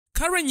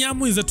Karen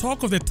Nyamu is the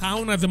talk of the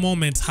town at the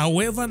moment,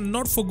 however,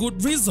 not for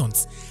good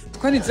reasons.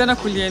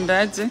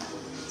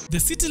 The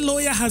city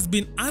lawyer has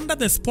been under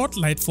the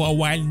spotlight for a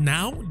while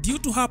now due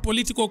to her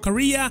political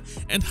career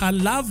and her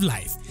love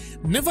life.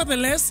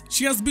 Nevertheless,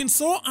 she has been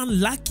so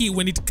unlucky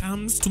when it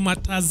comes to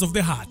matters of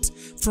the heart,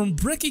 from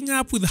breaking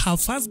up with her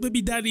first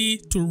baby daddy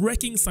to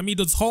wrecking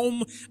Samidoh's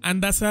home,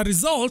 and as a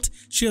result,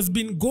 she has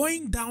been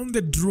going down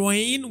the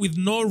drain with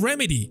no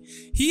remedy.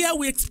 Here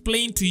we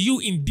explain to you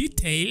in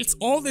details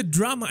all the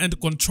drama and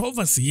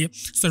controversy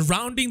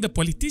surrounding the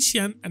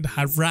politician and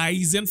her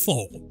rise and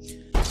fall.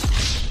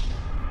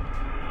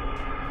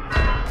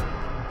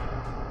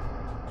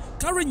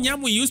 Karen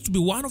Nyamu used to be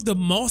one of the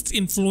most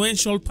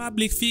influential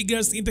public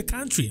figures in the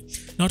country,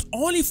 not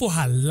only for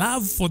her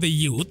love for the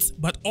youth,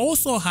 but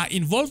also her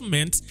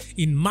involvement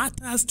in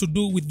matters to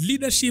do with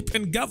leadership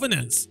and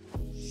governance.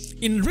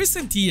 In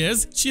recent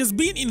years, she has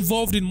been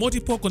involved in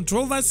multiple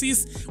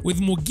controversies with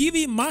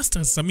Mugithi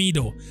master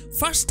Samidoh.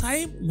 First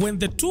time when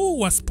the two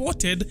were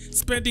spotted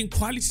spending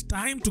quality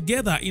time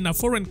together in a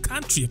foreign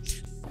country.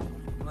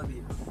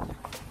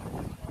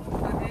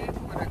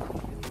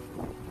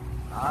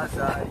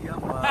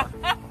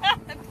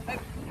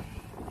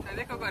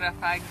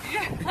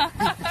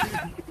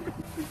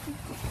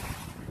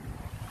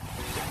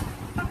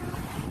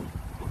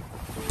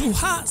 To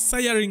her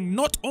siring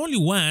not only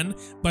one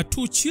but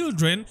two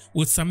children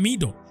with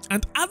Samidoh,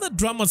 and other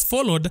dramas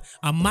followed,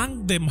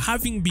 among them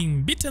having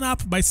been beaten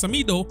up by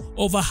Samidoh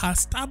over her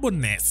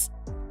stubbornness.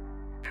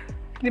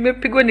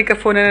 Nimepigwa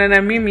nikafonana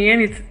na mimi,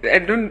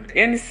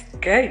 yani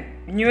sky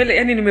nywele,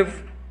 yani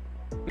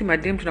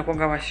madem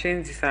tunakuanga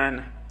washenzi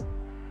sana.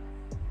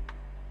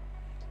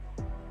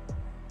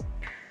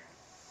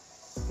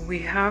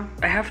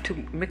 I have to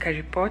make a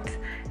report,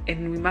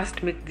 and we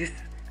must make this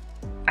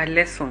a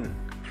lesson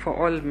for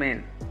all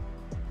men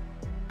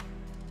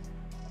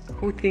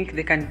who think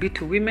they can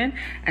beat women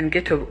and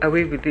get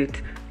away with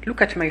it.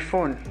 Look at my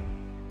phone.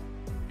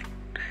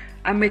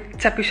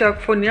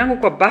 Amechapisha phone yangu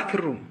kwa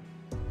bathroom.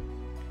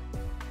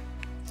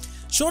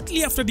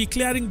 Shortly after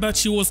declaring that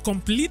she was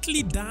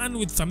completely done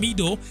with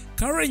Samidoh,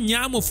 Karen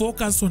Nyamu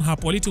focused on her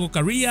political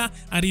career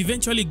and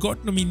eventually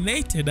got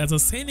nominated as a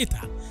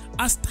senator.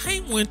 As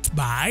time went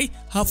by,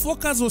 her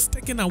focus was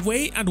taken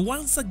away, and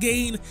once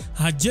again,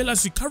 her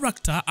jealousy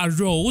character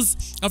arose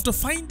after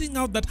finding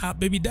out that her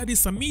baby daddy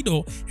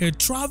Samidoh had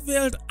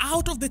traveled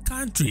out of the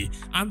country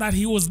and that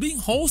he was being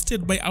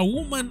hosted by a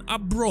woman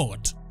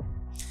abroad.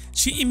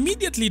 She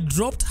immediately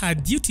dropped her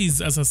duties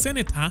as a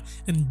senator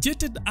and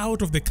jetted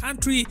out of the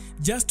country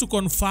just to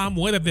confirm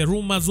whether the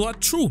rumors were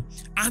true.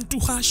 And to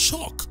her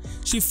shock,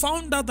 she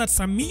found out that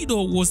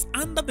Samidoh was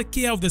under the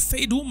care of the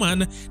said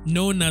woman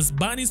known as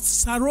Bernice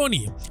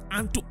Saroni.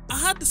 And to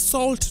add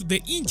salt to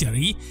the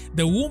injury,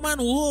 the woman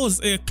was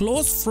a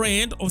close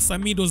friend of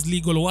Samidoh's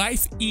legal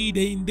wife,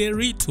 Ide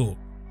Nderitu.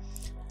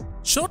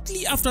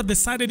 Shortly after the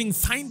saddening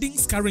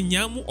findings, Karen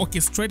Nyamu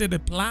orchestrated a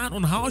plan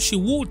on how she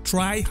would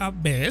try her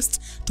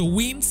best to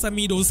win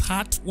Samidoh's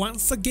heart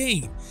once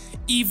again.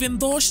 Even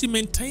though she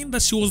maintained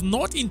that she was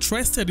not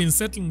interested in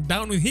settling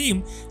down with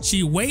him,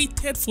 she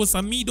waited for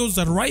Samidoh's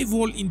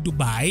arrival in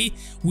Dubai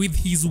with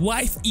his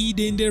wife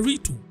Ide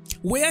Nderitu,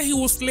 where he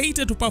was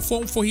slated to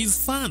perform for his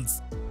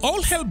fans.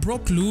 All hell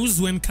broke loose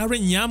when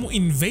Karen Nyamu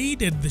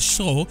invaded the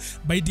show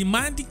by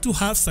demanding to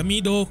have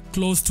Samidoh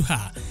close to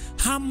her.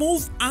 Her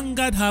move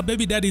angered her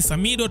baby daddy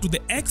Samidoh to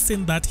the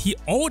extent that he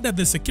ordered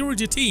the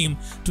security team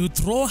to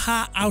throw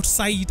her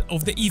outside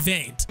of the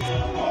event.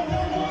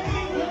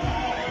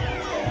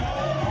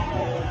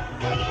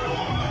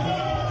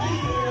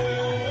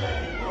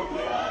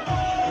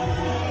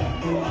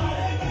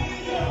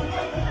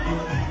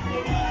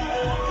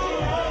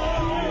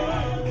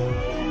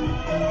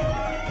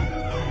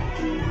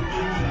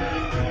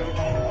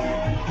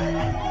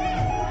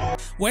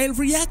 While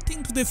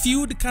reacting to the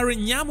feud, Karen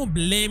Nyamu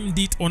blamed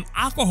it on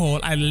alcohol,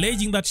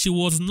 alleging that she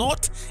was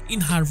not in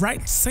her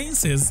right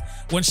senses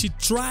when she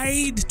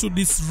tried to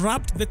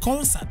disrupt the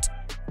concert.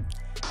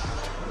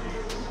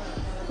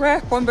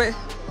 Where pombe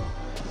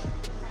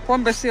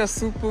sio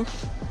supu.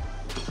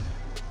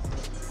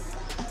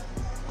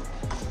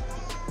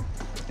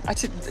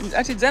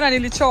 Ati jana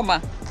nilichoma.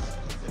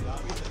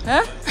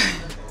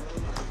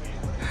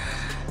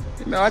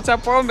 Nimewacha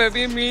pombe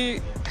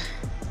mimi.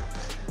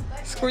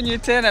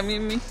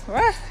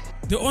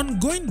 The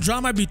ongoing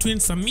drama between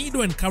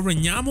Samidoh and Karen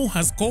Nyamu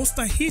has caused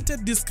a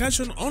heated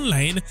discussion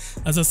online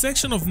as a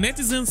section of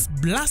netizens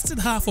blasted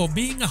her for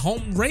being a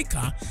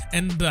homewrecker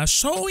and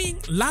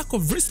showing lack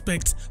of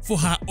respect for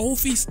her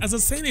office as a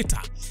senator.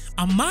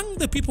 Among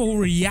the people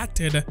who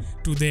reacted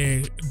to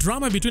the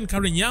drama between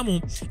Karen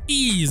Nyamu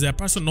is a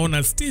person known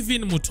as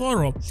Stephen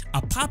Mutoro,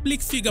 a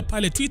public figure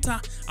pale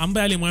Twitter,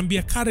 ambaye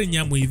alimwambia Karen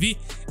Nyamu hivi: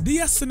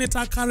 "Dear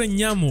Senator Karen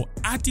Nyamu,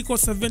 Article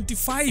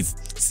 75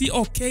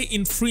 COK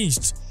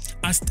infringed.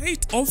 A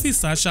state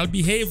officer shall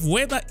behave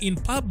whether in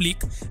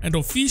public and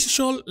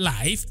official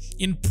life,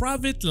 in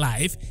private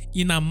life,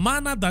 in a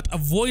manner that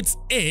avoids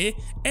A,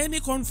 any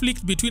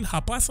conflict between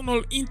her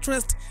personal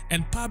interest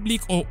and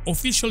public or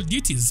official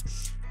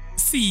duties.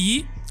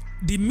 see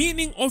the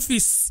meaning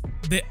office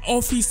the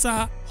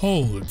officer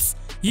holds.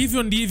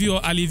 Hivyo ndivyo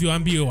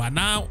alivyoambiwa.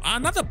 Now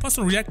another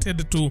person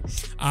reacted to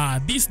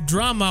this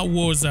drama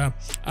was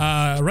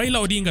Raila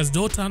Odinga's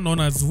daughter known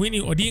as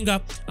Winnie Odinga,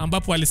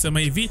 ambapo alisema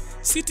hivi,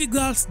 City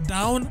Girls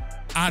down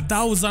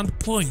 1,000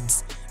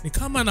 points. Ni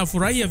kama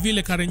anafurahia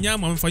vile Karen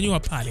Nyamu amefanyiwa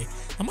pale.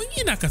 Na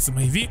mwingine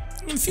akasema hivi,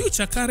 in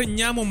future Karen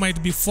Nyamu might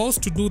be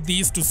forced to do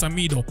this to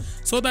Samidoh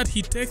so that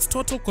he takes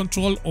total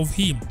control of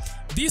him.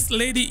 This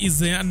lady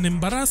is an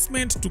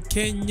embarrassment to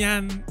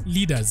Kenyan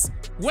leaders.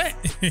 We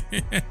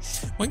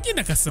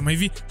mwingine akasema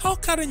hivi, how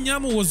Karen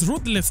Nyamu was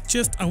ruthless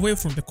chased away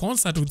from the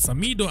concert with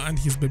Samidoh and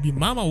his baby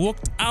mama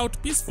walked out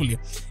peacefully.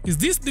 Is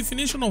this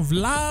definition of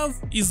love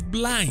is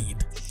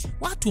blind?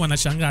 Watu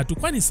wanashangaa tu,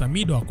 kwani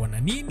Samidoh ako na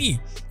nini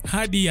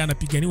hadi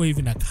anapiganiwa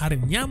hivi na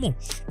Karen Nyamu?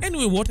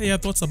 Anyway, what are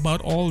your thoughts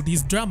about all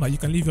this drama? You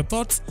can leave your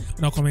thoughts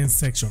in our comment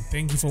section.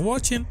 Thank you for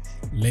watching.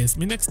 Let's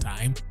meet next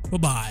time. Bye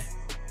bye.